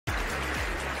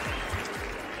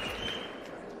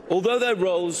Although their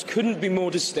roles couldn't be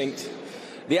more distinct,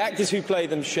 the actors who play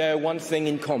them share one thing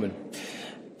in common: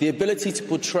 the ability to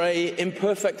portray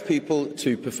imperfect people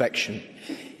to perfection.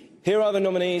 Here are the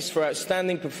nominees for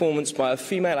Outstanding Performance by a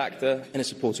Female Actor in a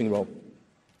Supporting Role.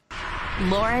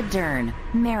 Laura Dern,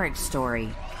 Marriage Story.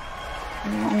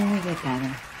 When we get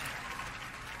better.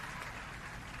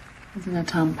 Isn't it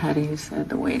Tom Petty who said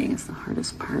the waiting is the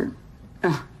hardest part?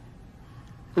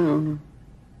 Ugh.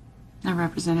 I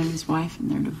represented his wife in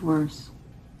their divorce.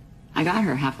 I got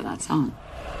her half of that song.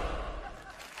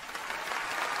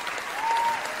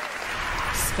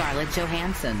 Scarlett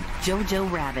Johansson,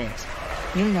 Jojo Rabbit.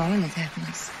 You'll know when it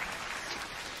happens.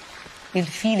 You'll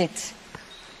feel it.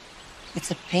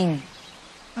 It's a pain.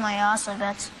 My ass, I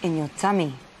bet. In your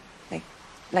tummy.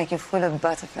 Like you're full of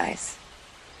butterflies.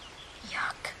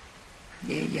 Yuck.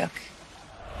 Yeah, yuck.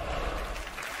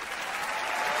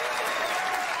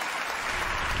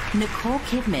 Nicole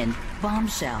Kidman,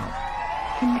 Bombshell.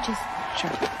 Can you just...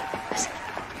 Sure. Listen.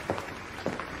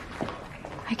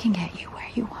 I can get you where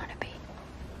you want to be.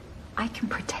 I can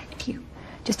protect you.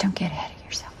 Just don't get ahead of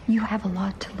yourself. You have a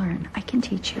lot to learn. I can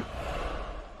teach you.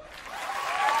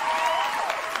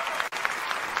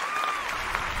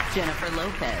 Jennifer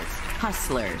Lopez,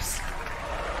 Hustlers.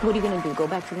 What are you gonna do, go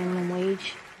back to minimum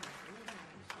wage?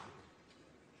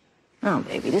 No,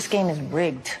 baby, this game is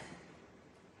rigged.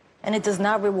 And it does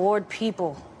not reward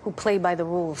people who play by the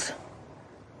rules.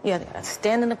 You either gotta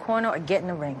stand in the corner or get in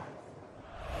the ring.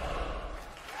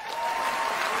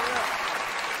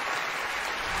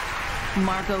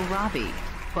 Margot Robbie,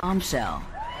 Bombshell.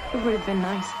 It would have been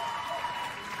nice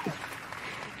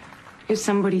if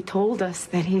somebody told us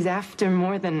that he's after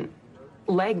more than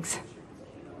legs.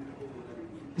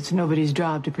 It's nobody's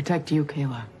job to protect you,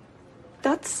 Kayla.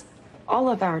 That's all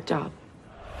of our job.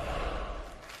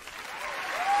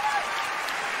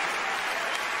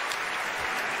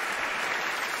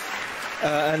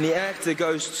 And the actor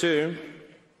goes to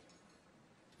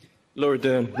Laura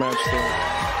Dern, Marriage Story.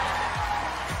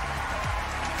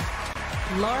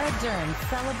 Laura Dern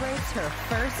celebrates her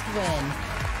first win.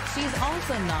 She's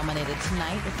also nominated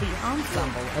tonight with the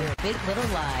ensemble of Big Little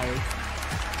Lies.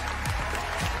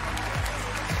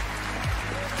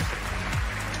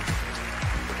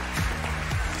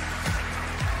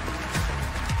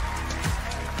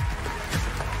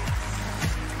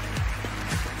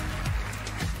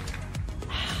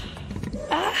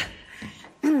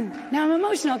 Now I'm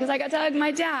emotional because I got to hug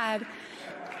my dad.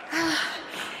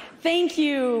 Thank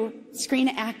you, Screen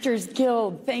Actors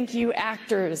Guild. Thank you,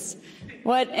 actors.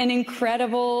 What an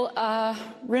incredible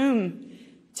room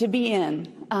to be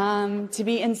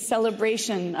in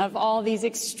celebration of all these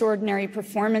extraordinary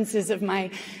performances of my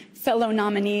fellow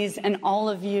nominees and all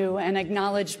of you, and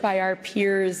acknowledged by our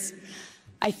peers.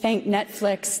 I thank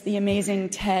Netflix, the amazing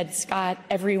Ted, Scott,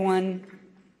 everyone,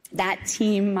 that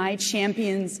team, my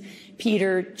champions,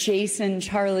 Peter, Jason,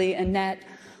 Charlie, Annette,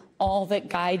 all that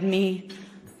guide me.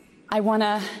 I want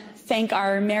to thank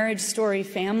our Marriage Story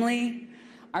family,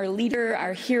 our leader,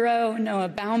 our hero, Noah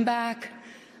Baumbach,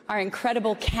 our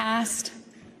incredible cast,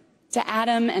 to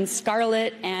Adam and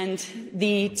Scarlett and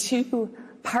the two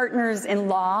partners in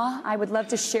law. I would love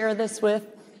to share this with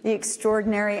the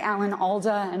extraordinary Alan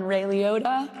Alda and Ray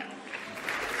Liotta.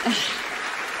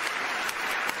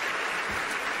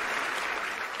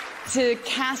 To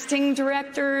casting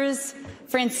directors,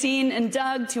 Francine and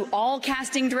Doug, to all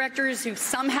casting directors who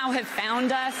somehow have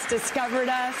found us, discovered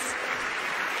us.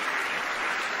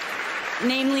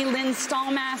 Namely Lynn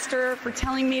Stallmaster for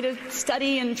telling me to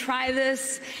study and try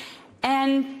this.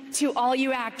 And to all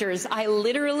you actors, I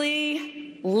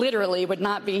literally would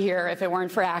not be here if it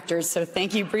weren't for actors. So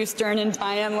thank you, Bruce Dern and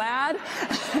Diane Ladd.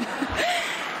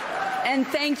 And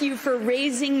thank you for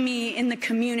raising me in the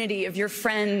community of your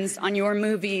friends on your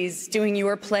movies, doing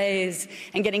your plays,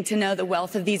 and getting to know the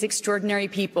wealth of these extraordinary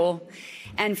people.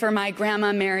 And for my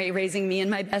grandma Mary raising me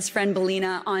and my best friend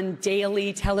Belina on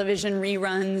daily television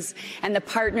reruns, and the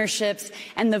partnerships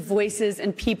and the voices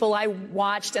and people I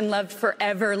watched and loved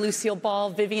forever. Lucille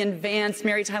Ball, Vivian Vance,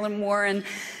 Mary Tyler Moore, and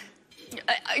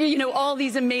you know, all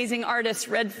these amazing artists,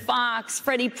 Red Fox,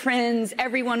 Freddie Prinze,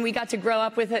 everyone we got to grow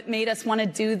up with that made us want to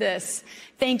do this.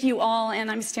 Thank you all, and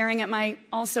I'm staring at my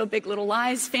also Big Little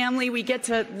Lies family. We get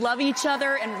to love each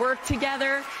other and work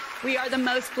together. We are the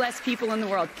most blessed people in the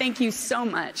world. Thank you so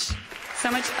much.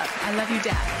 So much love. I love you,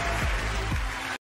 Dad.